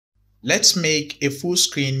Let's make a full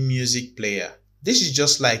screen music player. This is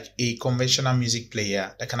just like a conventional music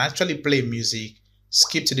player that can actually play music,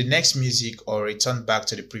 skip to the next music, or return back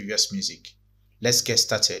to the previous music. Let's get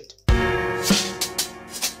started.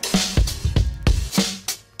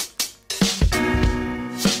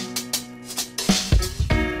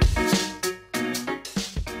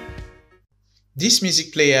 This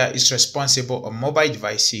music player is responsible on mobile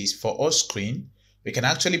devices for all screen. We can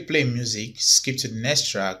actually play music, skip to the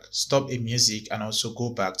next track, stop a music, and also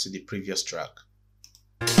go back to the previous track.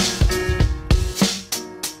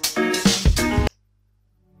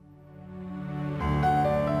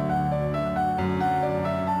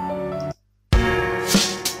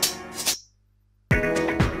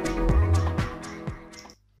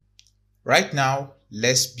 Right now,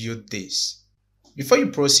 let's build this. Before you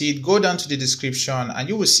proceed, go down to the description and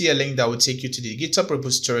you will see a link that will take you to the GitHub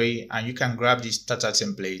repository, and you can grab this starter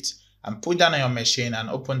template and put that on your machine and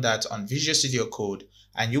open that on Visual Studio Code,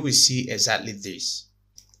 and you will see exactly this.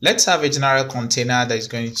 Let's have a general container that is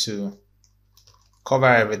going to cover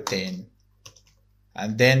everything,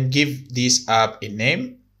 and then give this app a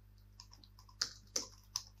name.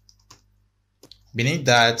 Beneath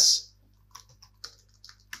that,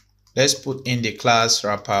 let's put in the class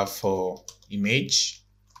wrapper for image.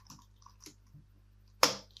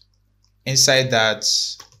 Inside that,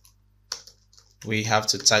 we have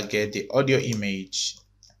to target the audio image,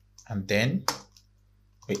 and then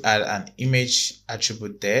we add an image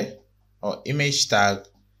attribute there, or image tag.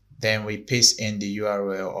 Then we paste in the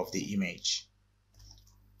URL of the image.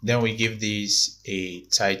 Then we give this a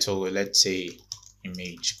title, let's say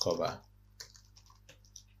image cover.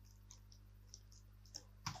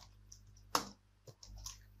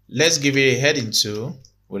 Let's give it a heading too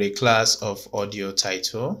with a class of audio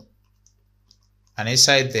title, and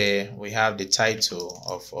inside there we have the title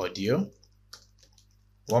of audio.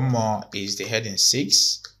 One more is the heading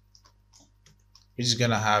 6, which is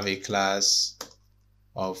gonna have a class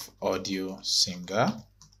of audio singer.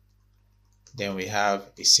 Then we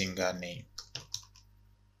have a singer name.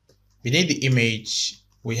 Beneath the image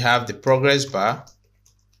we have the progress bar,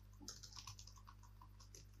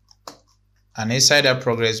 and inside that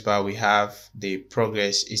progress bar we have the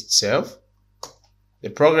progress itself. The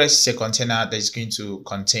progress is a container that is going to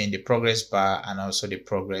contain the progress bar and also the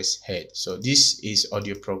progress head. So this is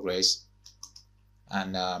audio progress,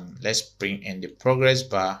 and let's bring in the progress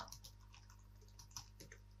bar,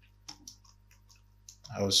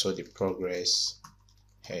 also the progress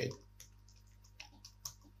head.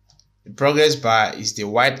 The progress bar is the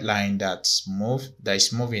white line that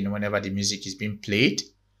is moving whenever the music is being played.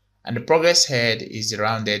 And the progress head is the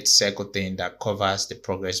rounded circle thing that covers the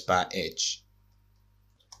progress bar edge.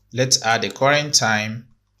 Let's add the current time,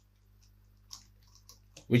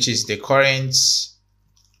 which is the current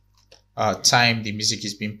time the music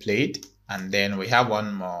is being played. And then we have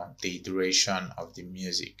one more, the duration of the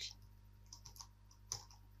music.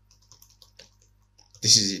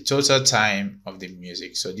 This is the total time of the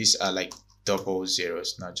music. So these are like double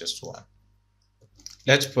zeros, not just one.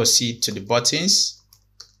 Let's proceed to the buttons.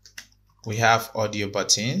 We have audio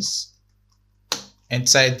buttons.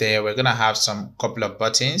 Inside there, we're gonna have some couple of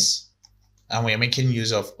buttons, and we're making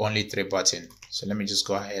use of only 3 buttons. So let me just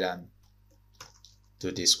go ahead and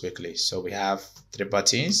do this quickly. So we have 3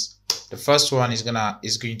 buttons. The first one is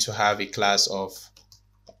going to have a class of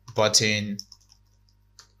button,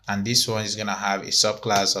 and this one is gonna have a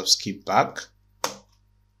subclass of skip back.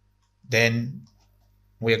 Then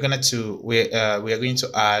we are going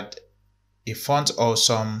to add a font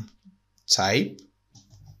awesome type,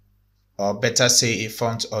 or better say a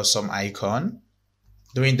font awesome icon.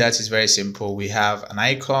 Doing that is very simple. We have an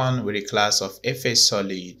icon with a class of FA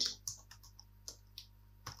solid,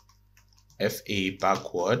 FA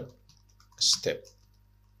backward step.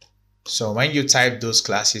 So when you type those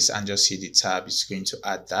classes and just see the tab, it's going to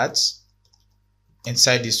add that.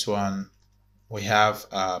 Inside this one, we have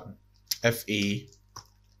FA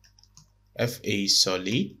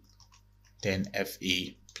solid, then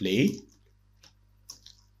FA play,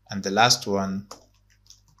 and the last one,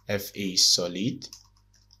 FA solid,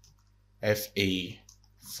 FA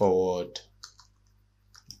forward.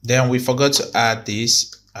 Then we forgot to add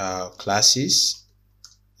these classes.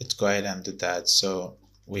 Let's go ahead and do that. So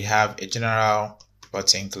we have a general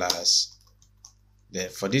button class. Then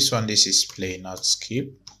for this one, this is play, not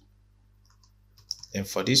skip. Then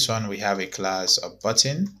for this one, we have a class of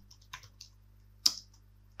button,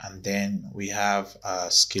 and then we have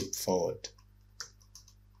skip forward.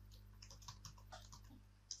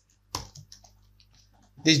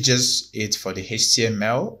 This is just it for the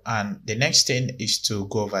HTML, and the next thing is to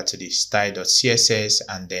go over to the style.css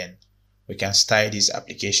and then we can style this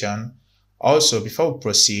application. Also, before we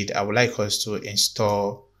proceed, I would like us to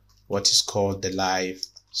install what is called the live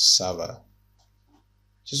server.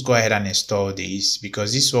 Just go ahead and install this,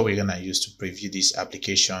 because this is what we're going to use to preview this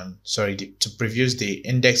application, to preview the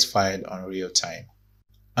index file on real time.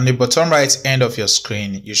 On the bottom right end of your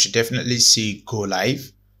screen, you should definitely see go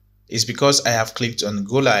live. It's because I have clicked on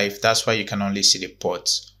go live, that's why you can only see the port.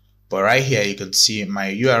 But right here, you can see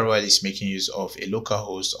my URL is making use of a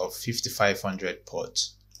localhost of 5500 port.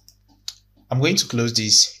 I'm going to close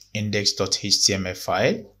this index.html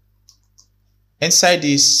file. Inside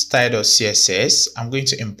this style.css, I'm going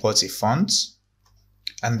to import a font,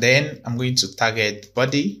 and then I'm going to target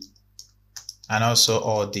body and also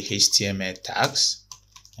all the HTML tags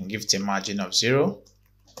and give it a margin of 0,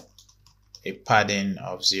 a padding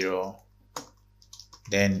of 0.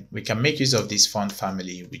 Then we can make use of this font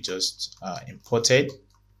family we just imported,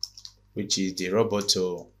 which is the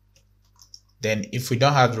Roboto. Then if we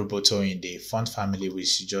don't have Roboto in the font family, we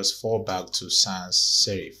should just fall back to sans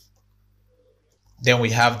serif. Then we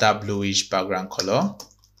have that bluish background color.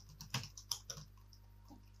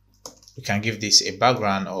 We can give this a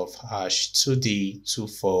background of #2D,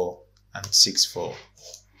 24 and 64.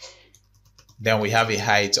 Then we have a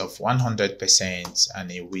height of 100%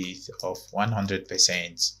 and a width of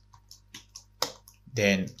 100%.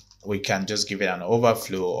 Then we can just give it an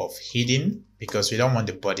overflow of hidden, because we don't want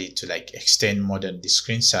the body to extend more than the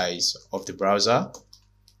screen size of the browser.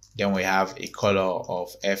 Then we have a color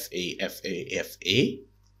of FA.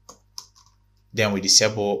 Then we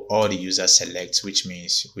disable all the user selects, which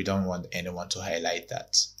means we don't want anyone to highlight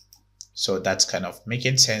that. So that's kind of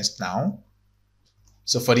making sense now.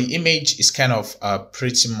 So for the image, it's kind of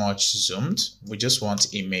pretty much zoomed. We just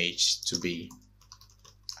want image to be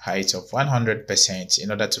height of 100%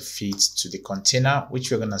 in order to fit to the container,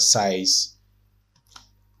 which we're going to size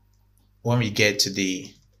when we get to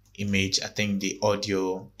the image, I think the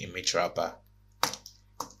audio image wrapper.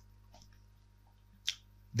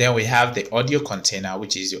 Then we have the audio container,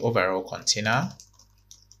 which is the overall container.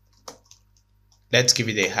 Let's give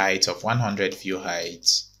it a height of 100 view height,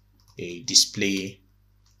 a display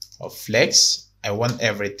of flex. I want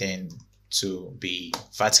everything to be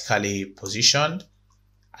vertically positioned,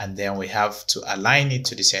 and then we have to align it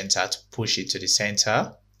to the center to push it to the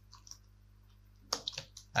center,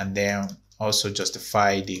 and then also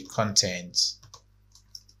justify the content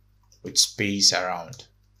with space around.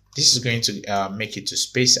 This is going to make it to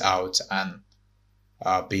space out and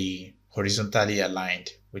be horizontally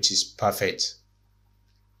aligned, which is perfect.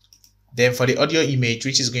 Then for the audio image,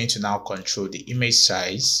 which is going to now control the image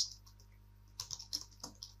size,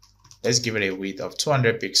 let's give it a width of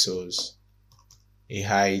 200 pixels, a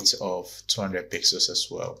height of 200 pixels as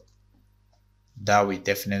well. That will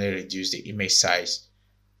definitely reduce the image size.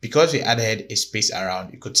 Because we added a space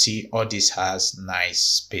around, you could see all this has nice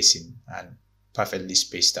spacing and perfectly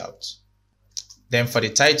spaced out. Then for the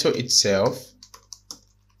title itself,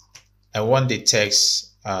 I want the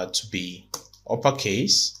text to be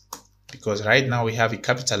uppercase, because right now we have a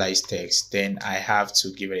capitalized text. Then I have to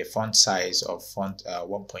give it a font size of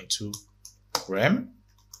 1.2 rem.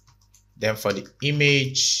 Then for the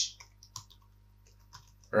image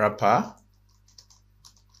wrapper,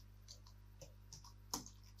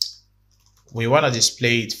 we want to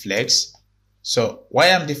display it flex. So why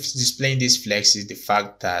I'm displaying this flex is the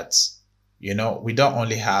fact that, we don't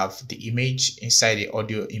only have the image inside the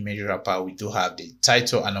audio image wrapper, we do have the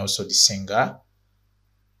title and also the singer.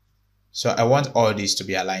 So I want all these to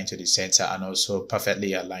be aligned to the center and also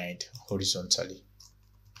perfectly aligned horizontally.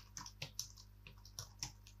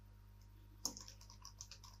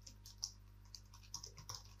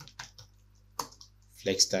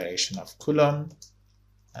 Flex direction of column,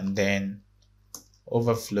 and then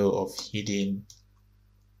overflow of hidden,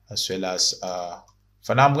 as well as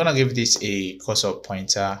for now I'm gonna give this a cursor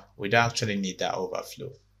pointer. We don't actually need that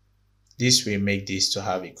overflow. This will make this to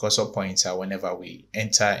have a cursor pointer whenever we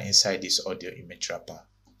enter inside this audio image wrapper.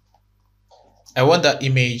 I want that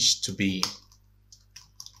image to be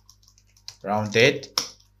rounded.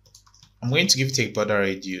 I'm going to give it a border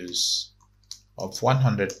radius of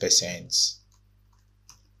 100%.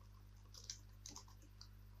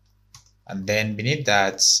 And then beneath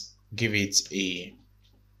that, give it a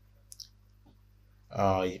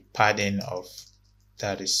padding of,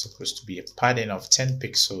 that is supposed to be a padding of 10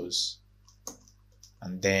 pixels.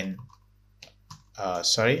 And then,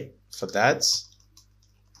 for that,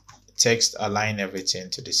 text align everything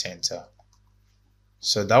to the center.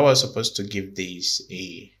 So that was supposed to give this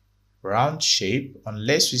a round shape,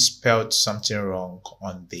 unless we spelled something wrong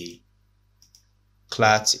on the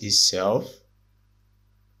clat itself.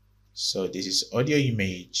 So this is audio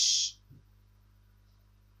image.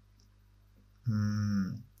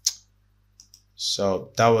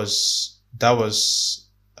 So that's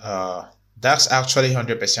actually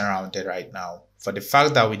 100% rounded right now. For the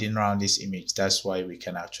fact that we didn't round this image, that's why we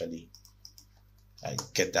can actually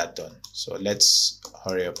get that done. So let's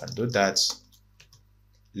hurry up and do that.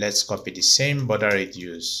 Let's copy the same border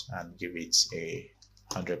radius and give it a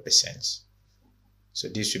 100%. So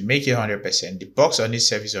this will make it 100%. The box on this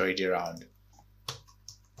surface is already round.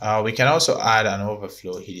 We can also add an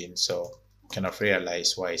overflow hidden, so you kind of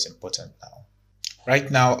realize why it's important now. Right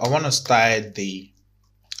now, I want to style the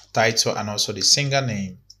title and also the singer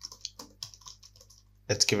name.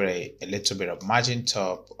 Let's give it a little bit of margin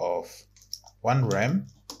top of 1 rem,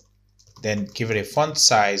 then give it a font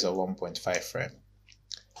size of 1.5 rem.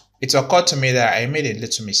 It occurred to me that I made a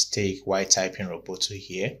little mistake while typing Roboto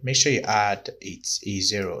here. Make sure you add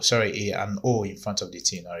an O in front of the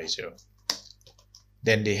T, not a 0.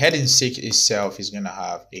 Then the heading 6 itself is going to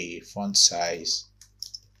have a font size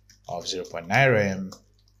of 0.9 rem,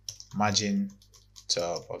 margin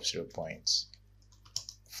top of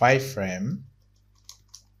 0.5 rem.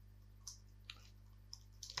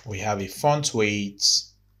 We have a font weight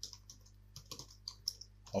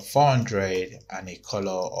of 400 and a color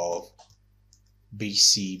of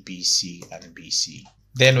BC, BC, and BC.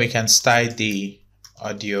 Then we can style the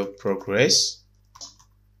audio progress,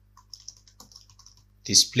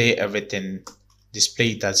 display everything,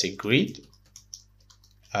 display it as a grid,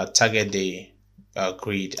 target the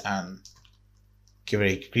grid and give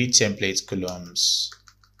it a grid template columns.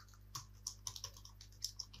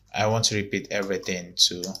 I want to repeat everything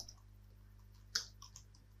too.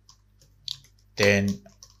 Then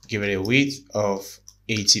give it a width of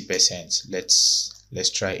 80%. Let's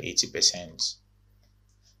try 80%.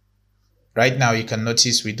 Right now you can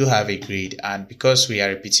notice we do have a grid, and because we are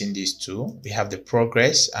repeating these two, we have the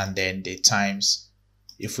progress and then the times.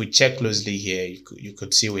 If we check closely here, you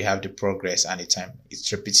could see we have the progress and the time.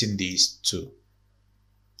 It's repeating these two.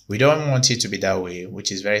 We don't want it to be that way,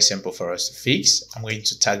 which is very simple for us to fix. I'm going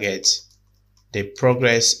to target the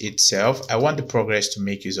progress itself. I want the progress to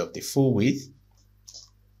make use of the full width.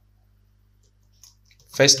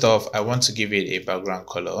 First off, I want to give it a background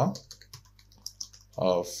color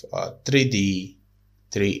of 3D,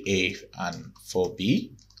 3A, and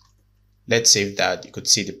 4B. Let's save that. You could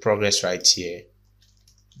see the progress right here.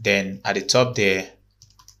 Then at the top there,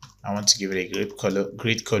 I want to give it a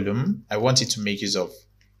grid column. I want it to make use of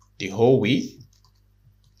the whole width.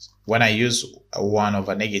 When I use a 1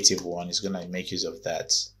 over -1, it's going to make use of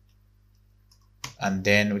that. And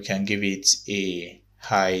then we can give it a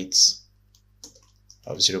height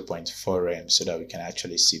of 0.4 rem so that we can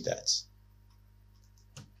actually see that.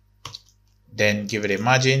 Then give it a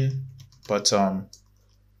margin bottom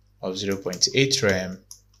of 0.8 rem.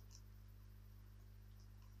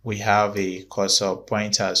 We have a cursor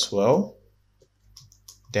pointer as well.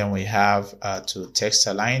 Then we have to text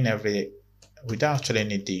align we don't actually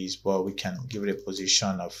need these, but we can give it a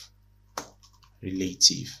position of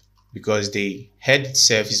relative because the head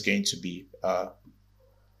itself is going to be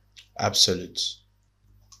absolute.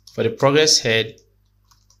 For the progress head,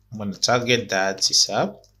 I'm going to target that is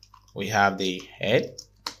up. We have the head,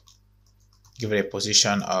 give it a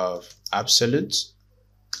position of absolute,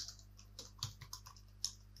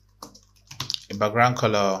 a background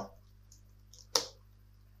color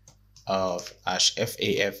of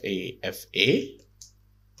FA,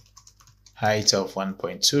 height of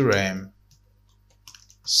 1.2 rem,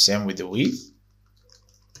 same with the width.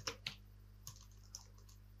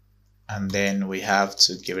 And then we have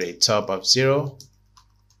to give it a top of 0,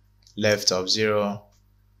 left of 0.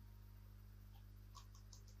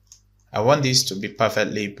 I want this to be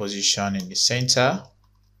perfectly positioned in the center.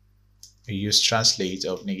 We use translate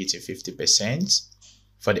of -50%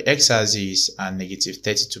 for the x-axis and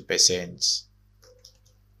 -32%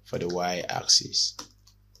 for the y-axis.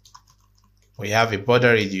 We have a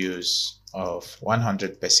border radius of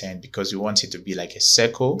 100% because we want it to be like a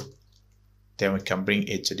circle. Then we can bring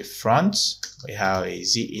it to the front. We have a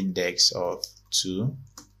z-index of 2,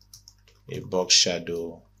 a box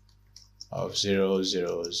shadow of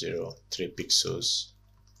 0.003 pixels,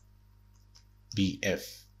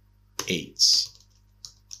 BF8.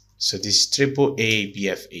 So this is AAA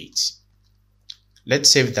BF8. Let's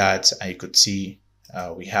save that, and you could see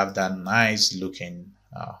we have that nice looking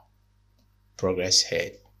progress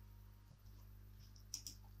head.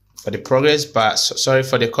 For the progress bar,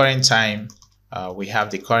 for the current time, we have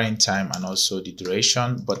the current time and also the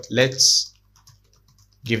duration, but let's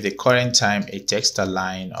give the current time a text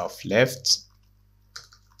align of left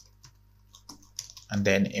and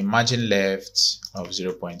then a margin left of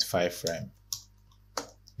 0.5 frame.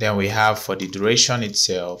 Then we have for the duration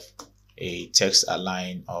itself a text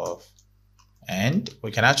align of end. We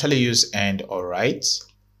can actually use end or right.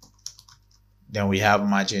 Then we have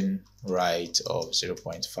margin right of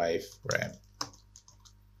 0.5 frame.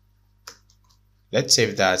 Let's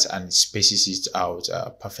save that and it spaces it out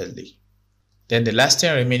perfectly. Then the last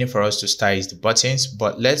thing remaining for us to style is the buttons,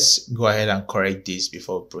 but let's go ahead and correct this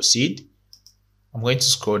before we proceed. I'm going to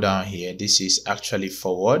scroll down here. This is actually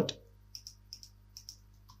forward.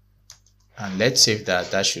 And let's save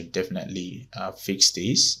that. That should definitely fix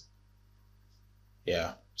this.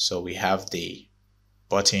 Yeah, so we have the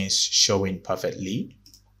buttons showing perfectly.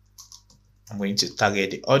 I'm going to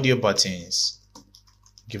target the audio buttons,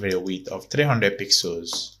 give it a width of 300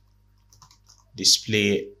 pixels,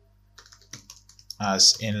 display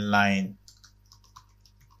as inline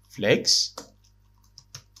flex,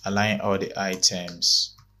 align all the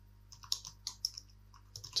items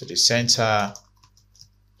to the center,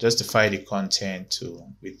 justify the content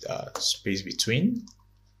with space between,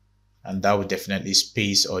 and that will definitely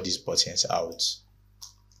space all these buttons out.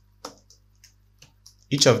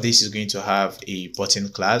 Each of these is going to have a button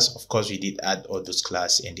class. Of course, we did add all those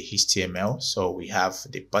classes in the HTML. So we have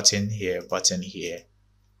the button here,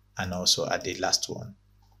 and also at the last one.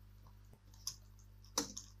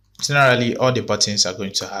 Generally, all the buttons are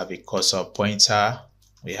going to have a cursor pointer.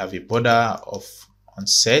 We have a border of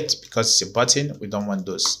onset because it's a button. We don't want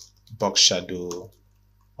those box shadow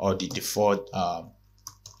or the default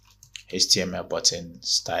HTML button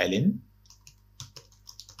styling.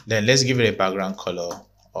 Then let's give it a background color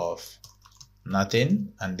of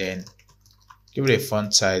nothing, and then give it a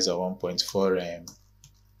font size of 1.4 rem,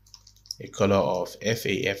 a color of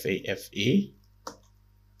FA,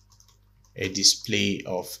 a display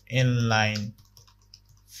of inline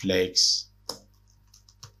flex,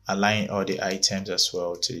 align all the items as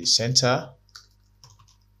well to the center,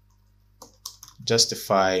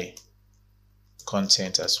 justify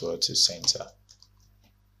content as well to center.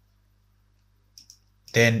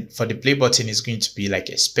 Then for the play button, is going to be like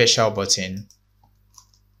a special button.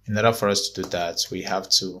 In order for us to do that, we have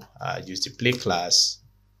to use the play class.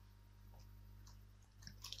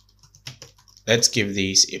 Let's give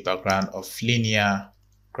this a background of linear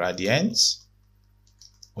gradients.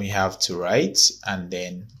 We have to write, and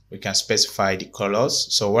then we can specify the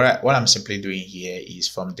colors. So what I'm simply doing here is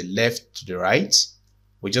from the left to the right.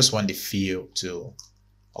 We just want the field to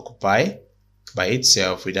occupy by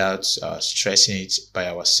itself without stressing it by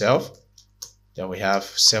ourselves. Then we have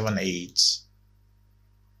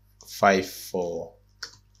 7854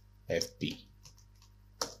 FB.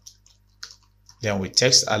 Then we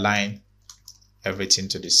text align everything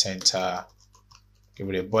to the center, give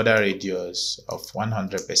it a border radius of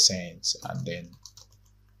 100%, and then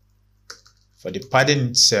for the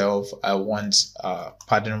padding itself, I want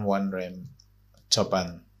padding 1 rem top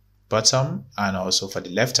and bottom, and also for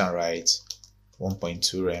the left and right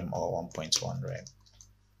 1.2 rem or 1.1 rem.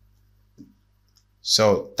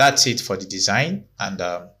 So that's it for the design, and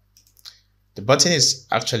the button is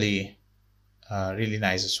actually really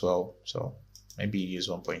nice as well, so maybe use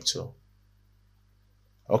 1.2.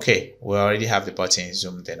 Okay, we already have the button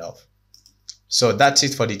zoomed enough. So that's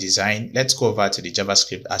it for the design. Let's go over to the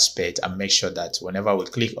JavaScript aspect and make sure that whenever we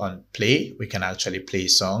click on play, we can actually play a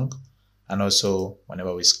song, and also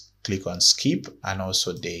whenever we click on skip, and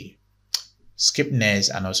also the skip next,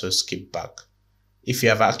 and also skip back. If you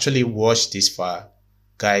have actually watched this far,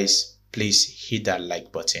 guys, please hit that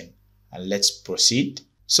like button and let's proceed.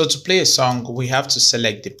 So to play a song, we have to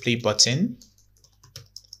select the play button,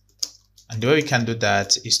 and the way we can do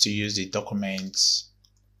that is to use the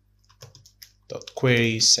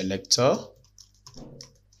document.query selector.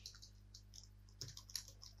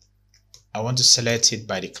 I want to select it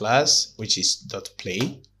by the class, which is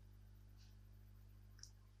 .play.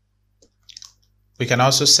 We can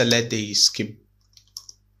also select the skip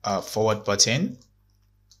forward button,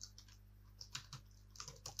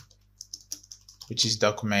 which is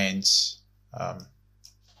document.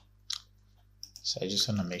 So I just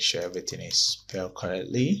want to make sure everything is spelled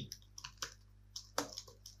correctly.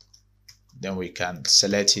 Then we can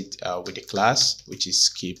select it with the class, which is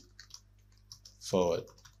skip forward.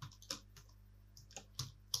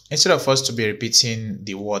 Instead of us to be repeating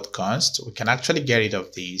the word const, we can actually get rid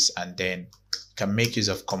of this, and then can make use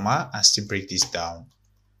of comma and still break this down,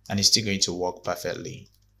 and it's still going to work perfectly.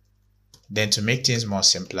 Then to make things more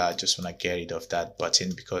simpler, I just want to get rid of that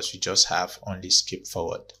button because we just have only skip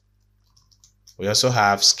forward. We also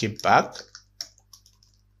have skip back.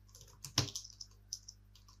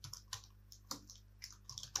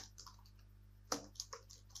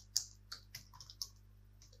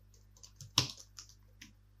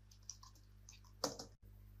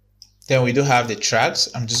 Then we do have the tracks.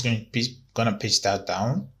 I'm just going to paste that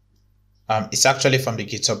down. It's actually from the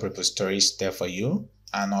GitHub repository. It's there for you.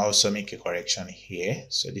 And I'll also make a correction here.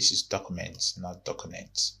 So this is documents, not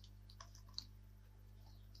documents.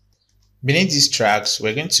 Beneath these tracks,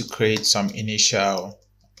 we're going to create some initial,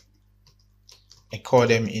 I call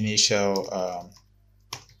them initial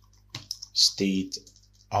state,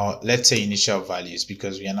 or let's say initial values,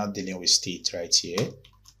 because we are not dealing with state right here,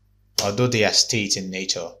 although they are state in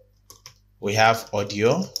nature. We have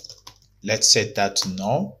audio. Let's set that to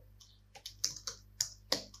null.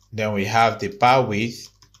 Then we have the bar width.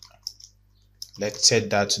 Let's set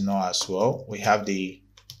that to null as well. We have the,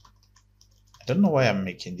 I don't know why I'm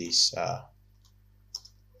making these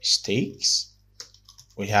mistakes.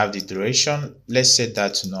 We have the duration. Let's set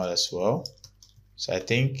that to null as well. So I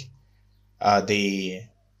think the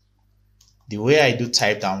way I do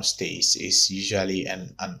type down states is usually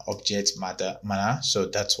an object manner. So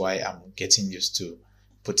that's why I'm getting used to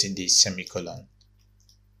putting the semicolon.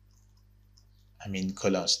 I mean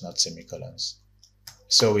colons, not semicolons.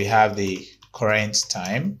 So we have the current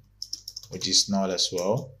time, which is null as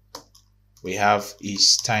well. We have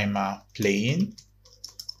is timer playing,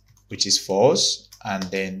 which is false. And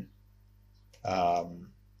then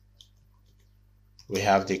we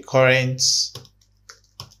have the current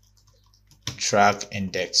track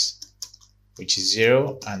index, which is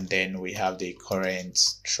 0, and then we have the current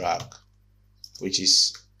track, which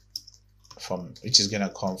is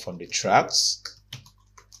gonna come from the tracks.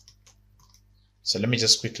 So let me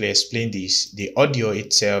just quickly explain this. The audio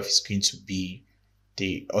itself is going to be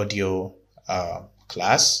the audio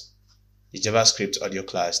class, the JavaScript audio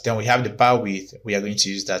class. Then we have the bar width. We are going to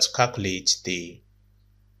use that to calculate the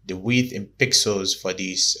width in pixels for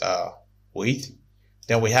this width.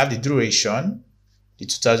 Then we have the duration, the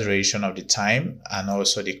total duration of the time, and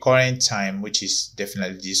also the current time, which is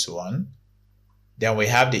definitely this one. Then we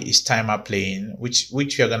have the is timer playing, which we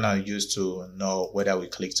are gonna use to know whether we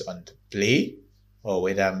clicked on the play or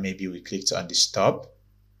whether maybe we clicked on the stop.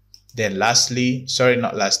 Then lastly,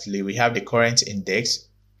 we have the current index.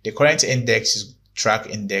 The current index track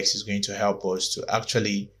index is going to help us to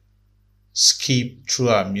actually skip through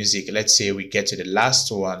our music. Let's say we get to the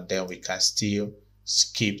last one, then we can still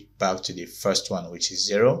skip back to the first one, which is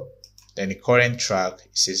 0. Then the current track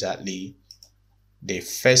is exactly the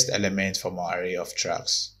first element from our array of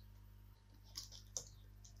tracks.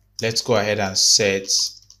 Let's go ahead and set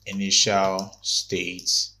initial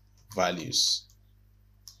state values.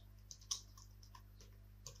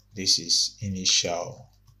 This is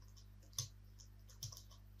initial.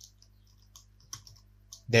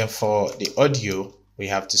 Then for the audio, we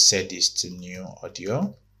have to set this to new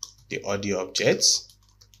audio, the audio objects.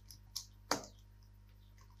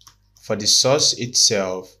 For the source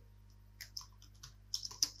itself,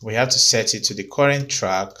 we have to set it to the current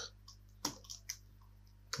track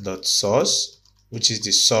dot source, which is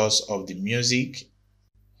the source of the music.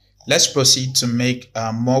 Let's proceed to make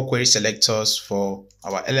more query selectors for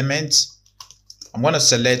our elements. I'm going to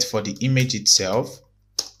select for the image itself,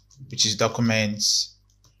 which is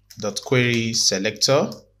documents.query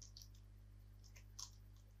selector.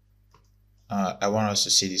 I want us to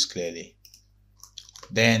see this clearly.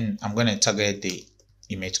 Then I'm going to target the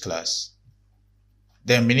image class.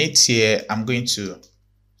 Then beneath here, I'm going to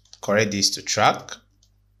correct this to track.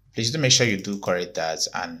 Please do make sure you do correct that,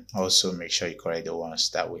 and also make sure you correct the ones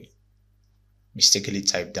that we mistakenly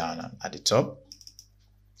typed down at the top.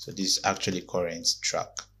 So this is actually current track.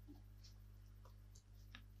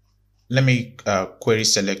 Let me query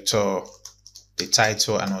selector the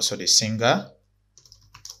title and also the singer.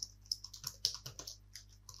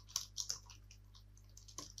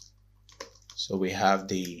 So we have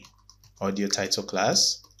the audio title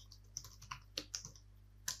class,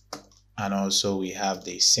 and also we have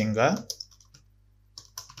the singer.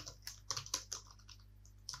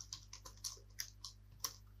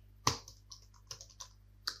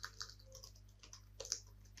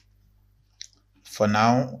 For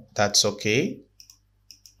now, that's okay.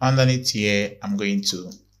 Underneath here, I'm going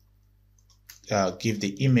to give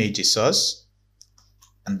the image a source,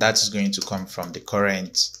 and that is going to come from the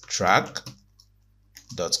current track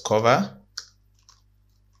dot cover.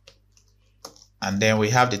 And then we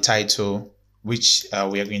have the title, which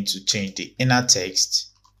we are going to change the inner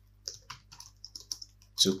text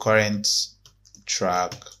to current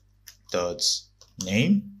track dot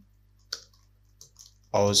name.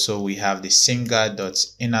 Also, we have the singer dot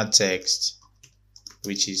inner text,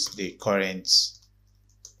 which is the current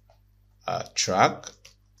track.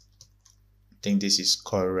 I think this is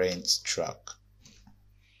current track.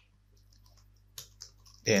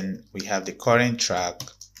 Then we have the current track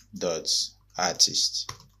dot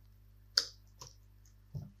artist.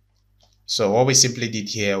 So what we simply did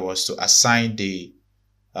here was to assign the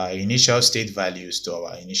initial state values to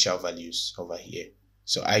our initial values over here.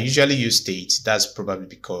 So I usually use state. That's probably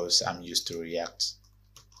because I'm used to React.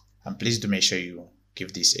 And please do make sure you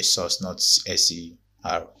give this a source, not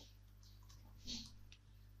SER.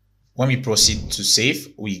 When we proceed to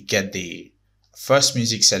save, we get the first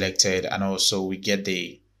music selected, and also we get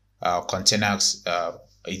the containers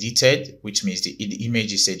edited, which means the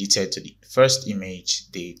image is edited to the first image,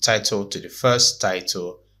 the title to the first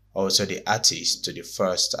title, also the artist to the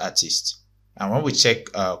first artist. And when we check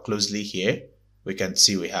closely here, we can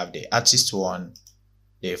see we have the artist one,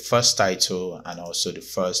 the first title, and also the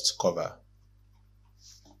first cover.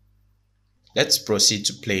 Let's proceed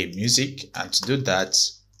to play music, and to do that,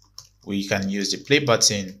 we can use the play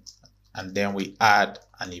button, and then we add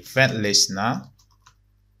an event listener.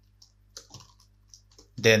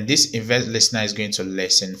 Then this event listener is going to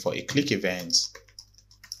listen for a click event.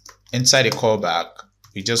 Inside the callback,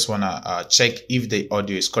 we just want to check if the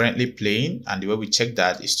audio is currently playing, and the way we check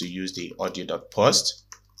that is to use the audio.post.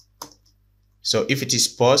 So if it is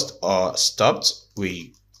paused or stopped,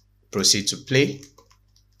 we proceed to play.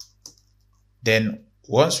 Then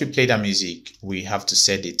once we play the music, we have to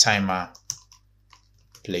set the timer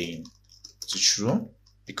playing to true,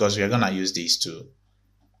 because we are going to use this to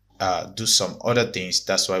do some other things.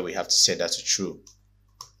 That's why we have to set that to true.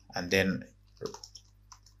 And then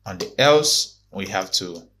on the else, we have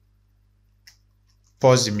to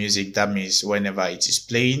pause the music. That means whenever it is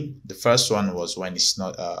playing. The first one was when it's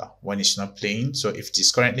not playing. So if it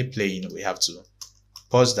is currently playing, we have to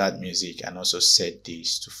pause that music and also set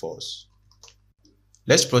this to false.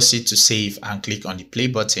 Let's proceed to save and click on the play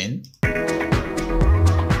button.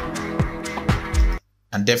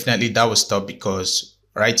 And definitely that will stop, because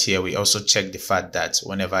right here we also check the fact that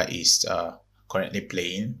whenever it's currently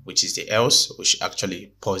playing, which is the else, we should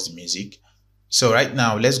actually pause the music. So right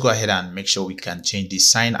now, let's go ahead and make sure we can change the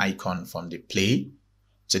sign icon from the play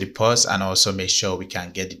to the pause, and also make sure we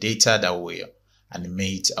can get the data that will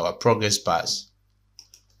animate our progress bars.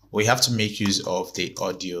 We have to make use of the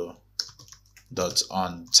audio.onTime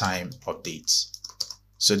update.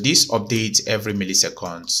 So this updates every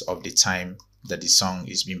millisecond of the time that the song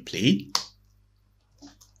is being played.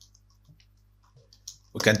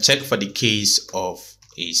 We can check for the case of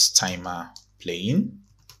is timer playing.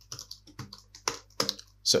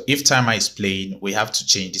 So if timer is playing, we have to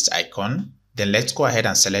change this icon. Then let's go ahead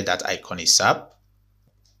and select that icon ASAP.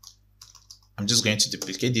 I'm just going to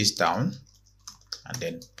duplicate this down and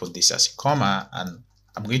then put this as a comma, and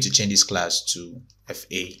I'm going to change this class to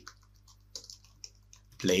FA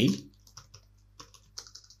play.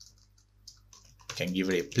 Can give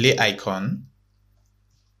it a play icon,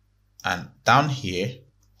 and down here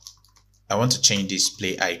I want to change this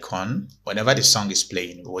play icon. Whenever the song is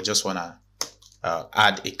playing, we just want to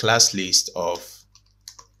add a class list of,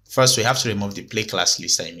 first we have to remove the play class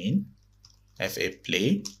list, FA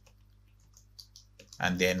play,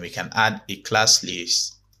 and then we can add a class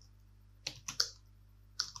list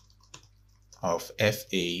of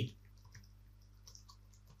FA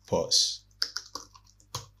pause.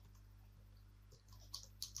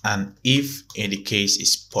 And if in the case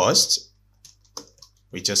is paused,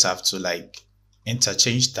 we just have to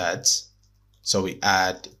interchange that. So we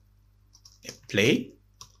add a play,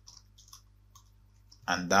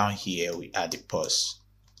 and down here we add a pause.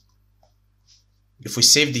 If we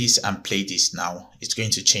save this and play this now, it's going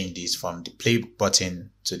to change this from the play button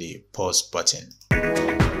to the pause button.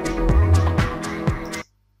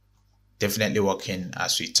 Definitely working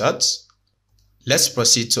as we thought. Let's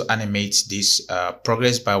proceed to animate this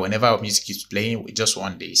progress bar. Whenever our music is playing, we just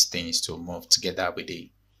want these things to move together with the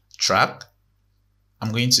track.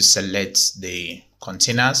 I'm going to select the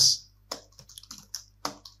containers.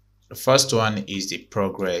 The first one is the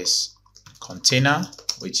progress container,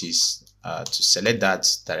 which is to select that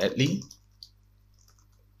directly.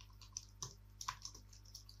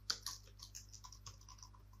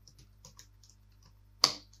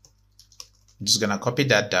 I'm just gonna copy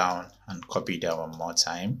that down and copy that one more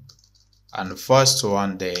time. And the first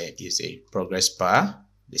one there is a progress bar.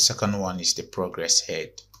 The second one is the progress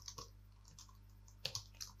head.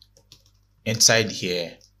 Inside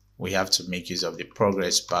here, we have to make use of the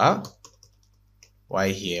progress bar, while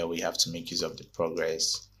here we have to make use of the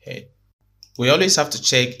progress head. We always have to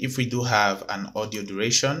check if we do have an audio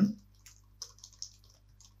duration.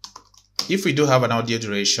 If we do have an audio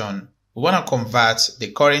duration, we want to convert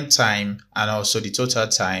the current time and also the total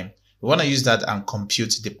time. We want to use that and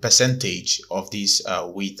compute the percentage of this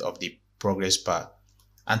width of the progress bar.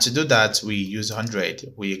 And to do that, we use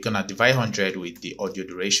 100. We're gonna divide 100 with the audio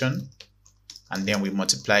duration, and then we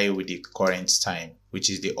multiply it with the current time, which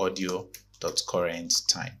is the audio.current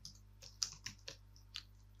time.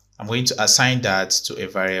 I'm going to assign that to a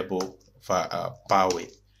variable for bar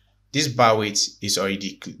width. This bar width is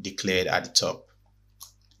already declared at the top.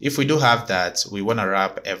 If we do have that, we want to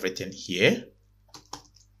wrap everything here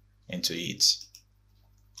into it.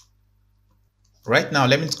 Right now,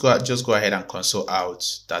 let me just go ahead and console out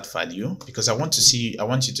that value, because I want you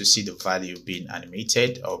to see the value being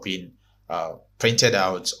animated or being printed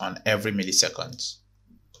out on every millisecond.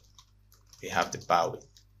 We have the bar width.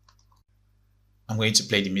 I'm going to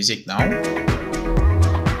play the music now.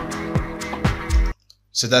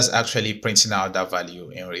 So that's actually printing out that value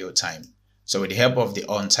in real time. So with the help of the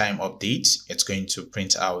on-time update, it's going to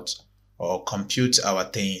print out or compute our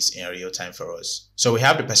things in real time for us. So we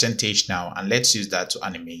have the percentage now, and let's use that to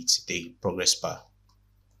animate the progress bar.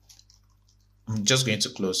 I'm just going to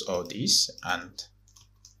close all these, and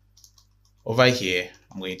over here,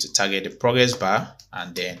 I'm going to target the progress bar,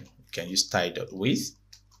 and then we can use style.width.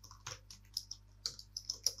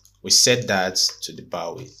 We set that to the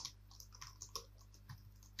bar width.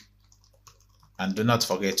 And do not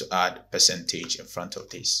forget to add percentage in front of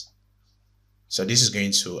this. So this is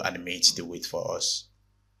going to animate the width for us.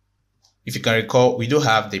 If you can recall, we do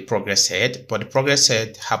have the progress head, but the progress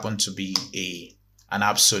head happened to be an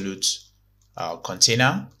absolute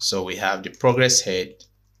container. So we have the progress head,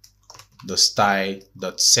 the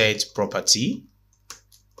style.set property.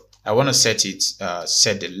 I want to set it,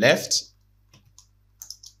 set the left.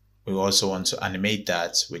 We also want to animate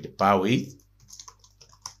that with the bar width.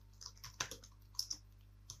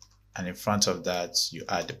 And in front of that, you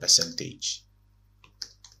add the percentage.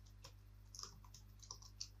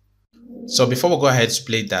 So before we go ahead to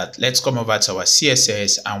play that, let's come over to our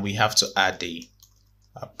CSS, and we have to add the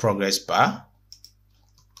progress bar.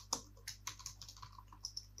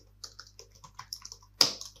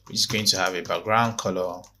 Which is going to have a background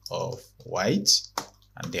color of white,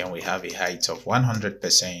 and then we have a height of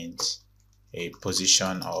 100%, a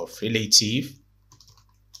position of relative,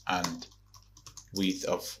 and width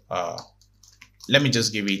of let me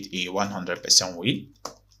just give it a 100% width,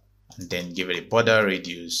 and then give it a border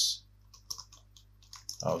radius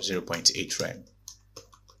of 0.8 rem.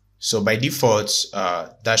 So by default,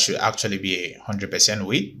 that should actually be a 100%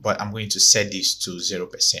 width, but I'm going to set this to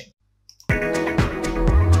 0%.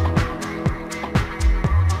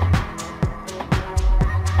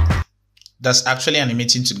 That's actually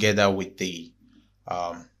animating together with the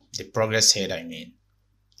progress head, I mean.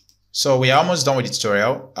 So we are almost done with the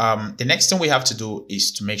tutorial. The next thing we have to do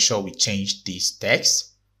is to make sure we change this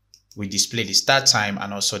text. We display the start time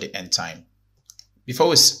and also the end time. Before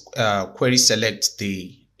we query select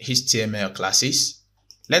the HTML classes,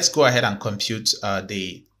 let's go ahead and compute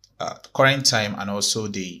the current time and also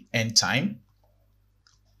the end time.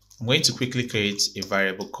 I'm going to quickly create a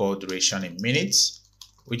variable called duration in minutes,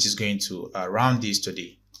 which is going to round this to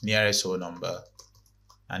the nearest whole number.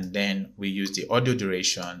 And then we use the audio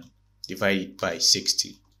duration divided by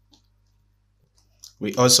 60.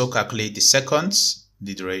 We also calculate the seconds,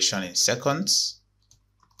 the duration in seconds,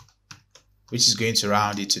 which is going to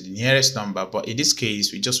round it to the nearest number. But in this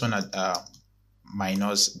case, we just want to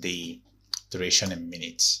minus the duration in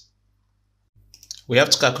minutes. We have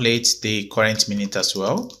to calculate the current minute as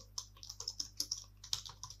well.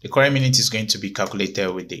 The current minute is going to be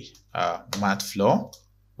calculated with the math floor,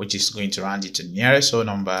 which is going to round it to the nearest whole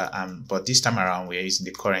number. But this time around, we are using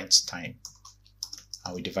the current time,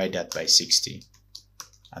 and we divide that by 60.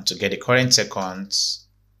 And to get the current seconds,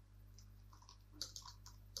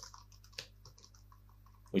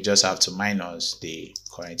 we just have to minus the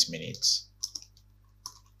current minutes.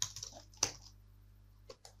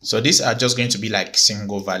 So these are just going to be like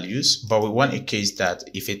single values, but we want a case that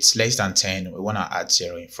if it's less than 10, we want to add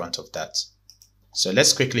 0 in front of that. So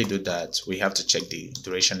let's quickly do that. We have to check the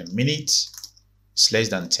duration in minutes. It's less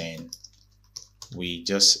than 10. We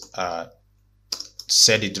just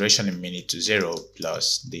set the duration in minute to 0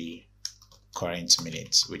 plus the current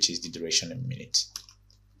minute, which is the duration in minute.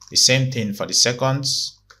 The same thing for the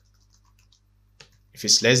seconds. If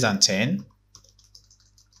it's less than 10,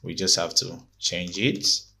 we just have to change it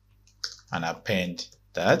and append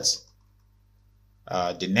that.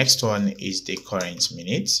 The next one is the current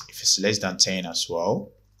minute. If it's less than 10 as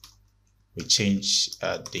well, we change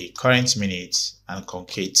the current minute and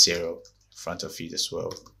concate 0 in front of it as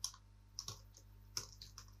well.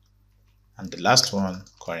 And the last one,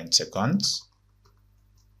 current seconds.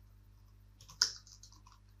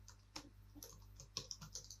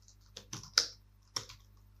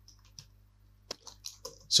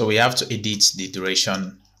 So we have to edit the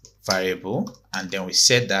duration variable, and then we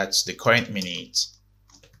set that to the current minute,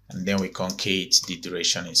 and then we concate the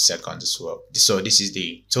duration in seconds as well. So this is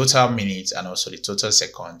the total minutes and also the total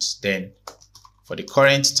seconds. Then for the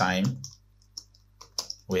current time,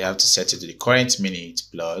 we have to set it to the current minute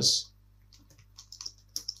plus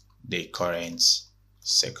the current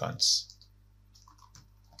seconds.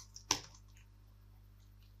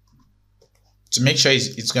 To make sure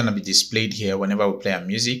it's going to be displayed here whenever we play our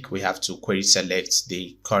music, we have to query select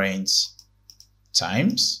the current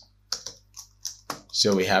times.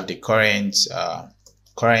 So we have the current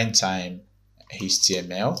time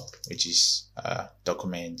HTML, which is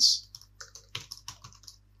document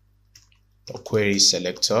query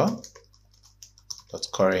selector dot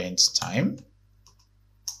current time.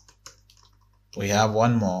 We have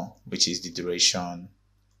one more, which is the duration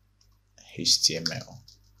HTML.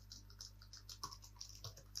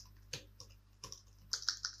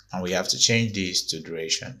 And we have to change this to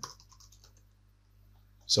duration.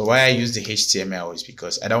 So why I use the HTML is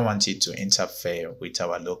because I don't want it to interfere with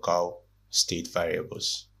our local state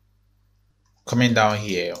variables. Coming down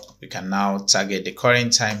here, we can now target the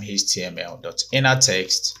current time HTML.inner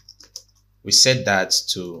text. We set that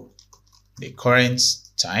to the current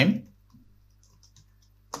time,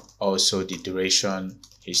 also the duration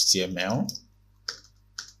HTML.inner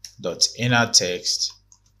text.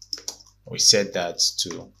 We set that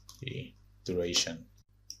to the duration.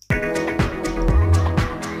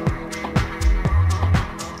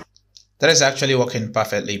 That is actually working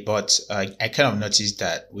perfectly, but I kind of noticed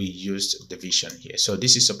that we used division here. So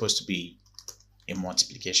this is supposed to be a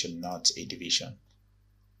multiplication, not a division.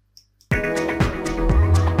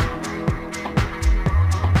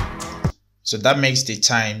 So that makes the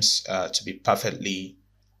times to be perfectly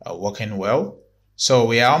working well. So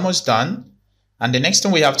we are almost done. And the next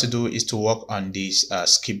thing we have to do is to work on these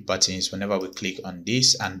skip buttons. Whenever we click on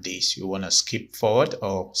this and this, you want to skip forward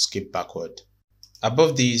or skip backward.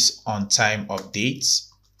 Above this on time updates,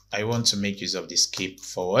 I want to make use of the skip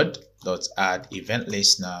forward dot add event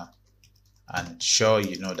listener and show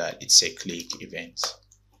you know that it's a click event.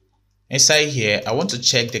 Inside here, I want to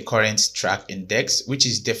check the current track index, which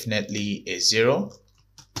is definitely a zero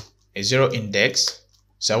index.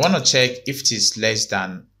 So I want to check if it is less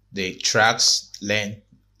than the track's length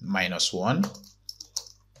minus 1.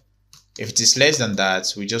 If it is less than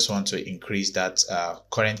that, we just want to increase that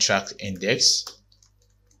current track index.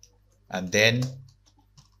 And then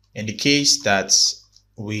in the case that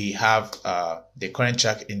we have the current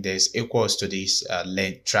track index equals to this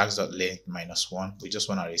length tracks.length minus 1, we just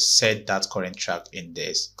want to reset that current track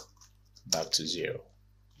index back to 0.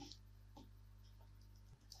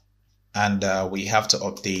 And we have to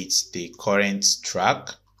update the current track,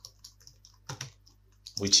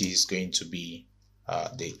 which is going to be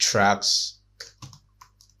the tracks,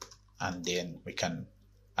 and then we can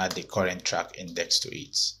add the current track index to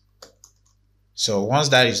it. So once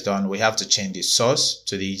that is done, we have to change the source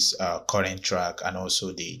to this current track and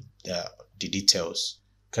also the details.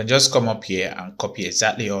 You can just come up here and copy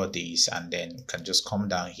exactly all these, and then you can just come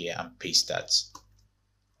down here and paste that.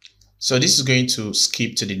 So this is going to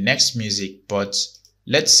skip to the next music, but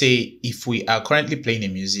let's say if we are currently playing a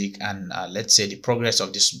music and let's say the progress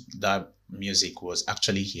of that music was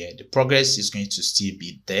actually here, the progress is going to still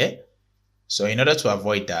be there. So in order to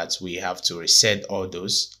avoid that, we have to reset all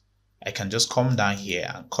those. I can just come down here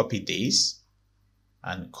and copy this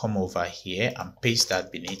and come over here and paste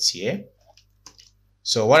that beneath here.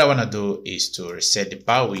 So what I want to do is to reset the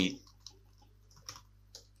bar width.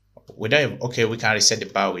 Okay, we can reset the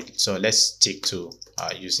bar width. So let's stick to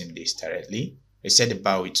using this directly. Reset the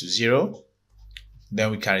bar width to 0. Then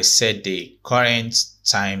we can reset the current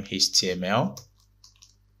time HTML.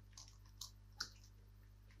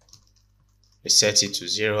 Reset it to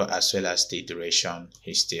 0 as well as the duration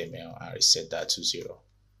HTML and reset that to 0.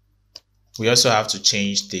 We also have to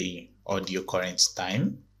change the audio current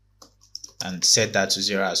time and set that to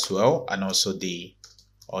 0 as well, and also the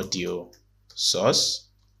audio source.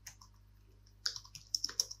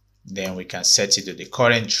 Then we can set it to the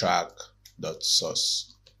current track dot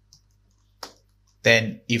source.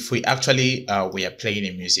 Then if we actually we are playing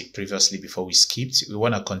a music previously before we skipped, we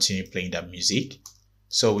want to continue playing that music.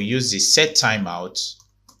 So we use the set timeout.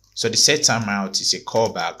 So the set timeout is a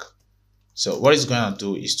callback. So what it's going to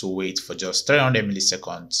do is to wait for just 300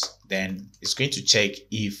 milliseconds. Then it's going to check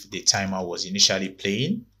if the timer was initially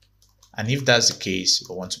playing. And if that's the case,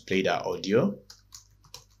 we want to play that audio.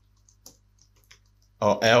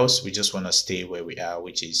 Or else we just want to stay where we are,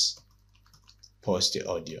 which is pause the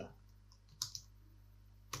audio.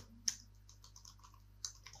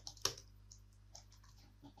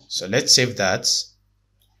 So let's save that.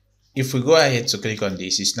 If we go ahead to click on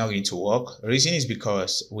this, it's not going to work. The reason is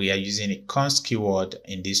because we are using a const keyword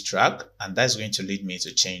in this track, and that's going to lead me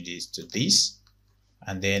to change this to this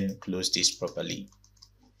and then close this properly.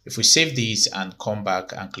 If we save this and come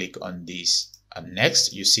back and click on this and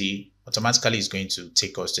next, you see automatically it's going to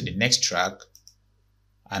take us to the next track.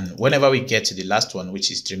 And whenever we get to the last one,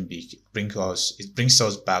 which is Dream Big, it brings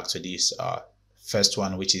us back to this first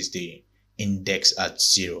one, which is the index at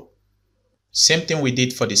 0. Same thing we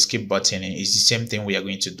did for the skip button is the same thing we are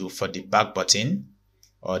going to do for the back button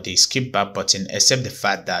or the skip back button, except the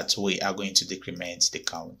fact that we are going to decrement the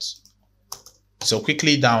count. So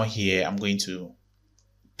quickly down here, I'm going to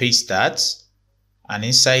paste that, and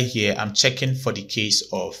inside here, I'm checking for the case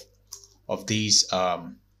of these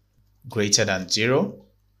greater than 0.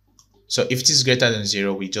 So if it is greater than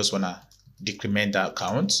 0, we just want to decrement that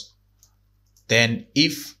count. Then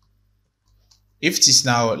if it is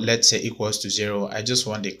now, let's say, equals to 0, I just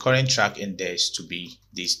want the current track index to be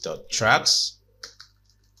this .tracks,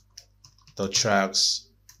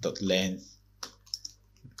 .length,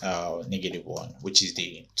 -1, which is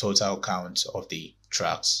the total count of the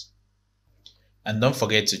tracks. And don't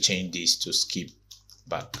forget to change this to skip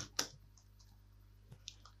back.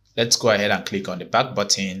 Let's go ahead and click on the back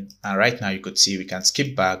button, and right now you could see we can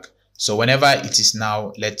skip back. So whenever it is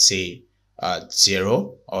now, let's say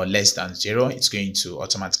 0 or less than 0, it's going to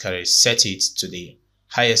automatically set it to the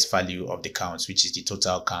highest value of the count, which is the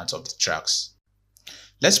total count of the tracks.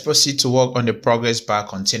 Let's proceed to work on the progress bar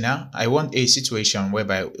container. I want a situation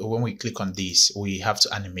whereby when we click on this, we have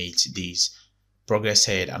to animate this progress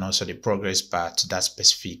head and also the progress bar to that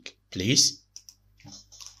specific place.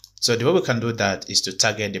 So the way we can do that is to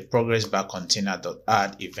target the progress bar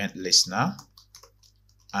container.add event listener,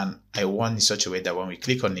 and I want in such a way that when we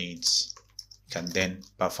click on it, we can then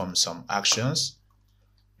perform some actions.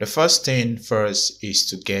 The first thing first is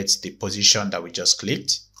to get the position that we just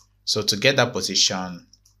clicked. So to get that position,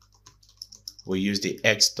 we use the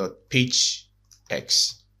x.pitch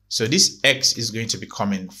x. So this x is going to be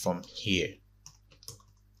coming from here,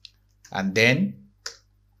 and then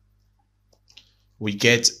we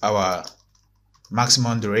get our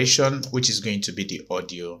maximum duration, which is going to be the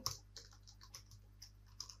audio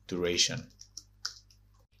duration.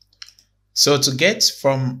 So to get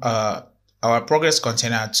from our progress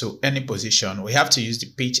container to any position, we have to use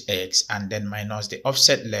the pitch x and then minus the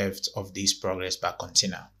offset left of this progress bar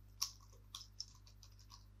container.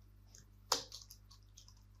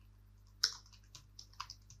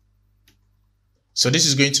 So this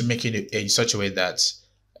is going to make it in such a way that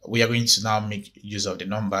we are going to now make use of the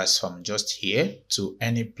numbers from just here to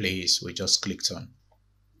any place we just clicked on.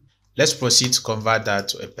 Let's proceed to convert that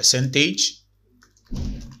to a percentage.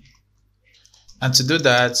 And to do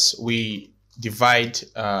that, we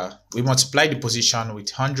multiply the position with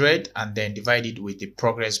 100 and then divide it with the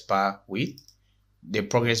progress bar width, the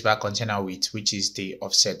progress bar container width, which is the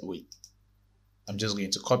offset width. I'm just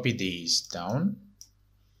going to copy these down,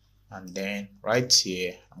 and then right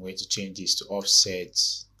here, I'm going to change this to offset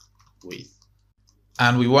width.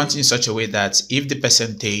 And we want in such a way that if the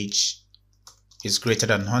percentage is greater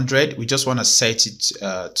than 100, we just want to set it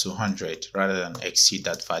to 100 rather than exceed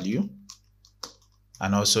that value.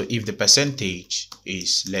 And also if the percentage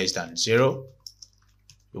is less than 0,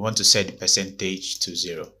 we want to set the percentage to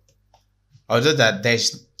 0. Although that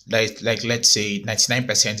there's like let's say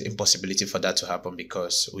 99% impossibility for that to happen,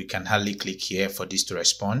 because we can hardly click here for this to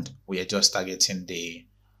respond. We are just targeting the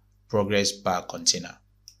progress bar container.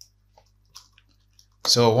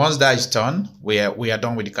 So once that is done, we are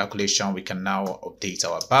done with the calculation. We can now update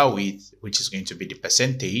our bar width, which is going to be the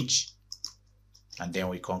percentage, and then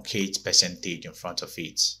we concate percentage in front of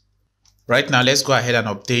it. Right now, let's go ahead and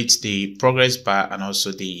update the progress bar and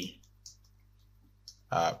also the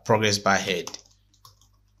progress bar head.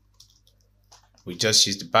 We just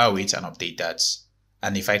use the bar width and update that.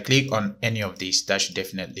 And if I click on any of these, that should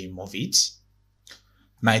definitely move it.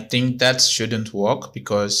 And I think that shouldn't work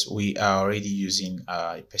because we are already using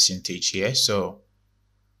a percentage here. So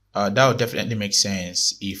that would definitely make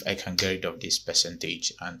sense if I can get rid of this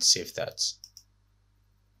percentage and save that.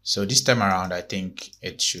 So this time around, I think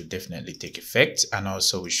it should definitely take effect. And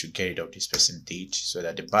also we should get rid of this percentage so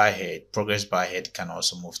that the bar head, progress bar head, can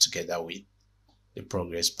also move together with the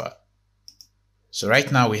progress bar. So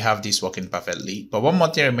right now we have this working perfectly. But one more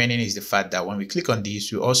thing remaining is the fact that when we click on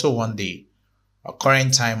this, we also want the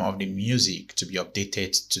current time of the music to be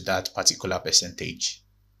updated to that particular percentage.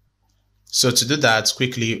 So to do that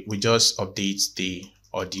quickly, we just update the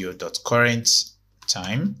audio.current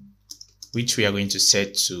time, which we are going to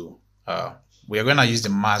set to we are going to use the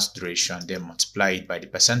mask duration, then multiply it by the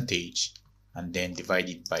percentage, and then divide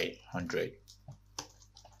it by 100.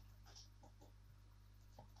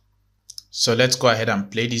 So let's go ahead and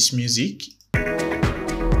play this music.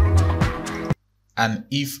 And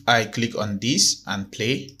if I click on this and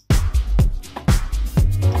play,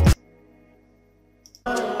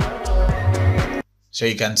 so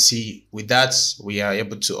you can see with that, we are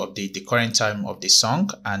able to update the current time of the song,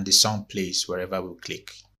 and the song plays wherever we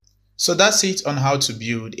click. So that's it on how to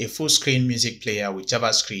build a full screen music player with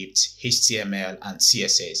JavaScript, HTML, and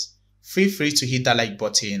CSS. Feel free to hit that like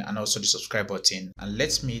button and also the subscribe button, and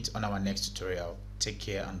let's meet on our next tutorial. Take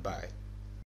care and bye.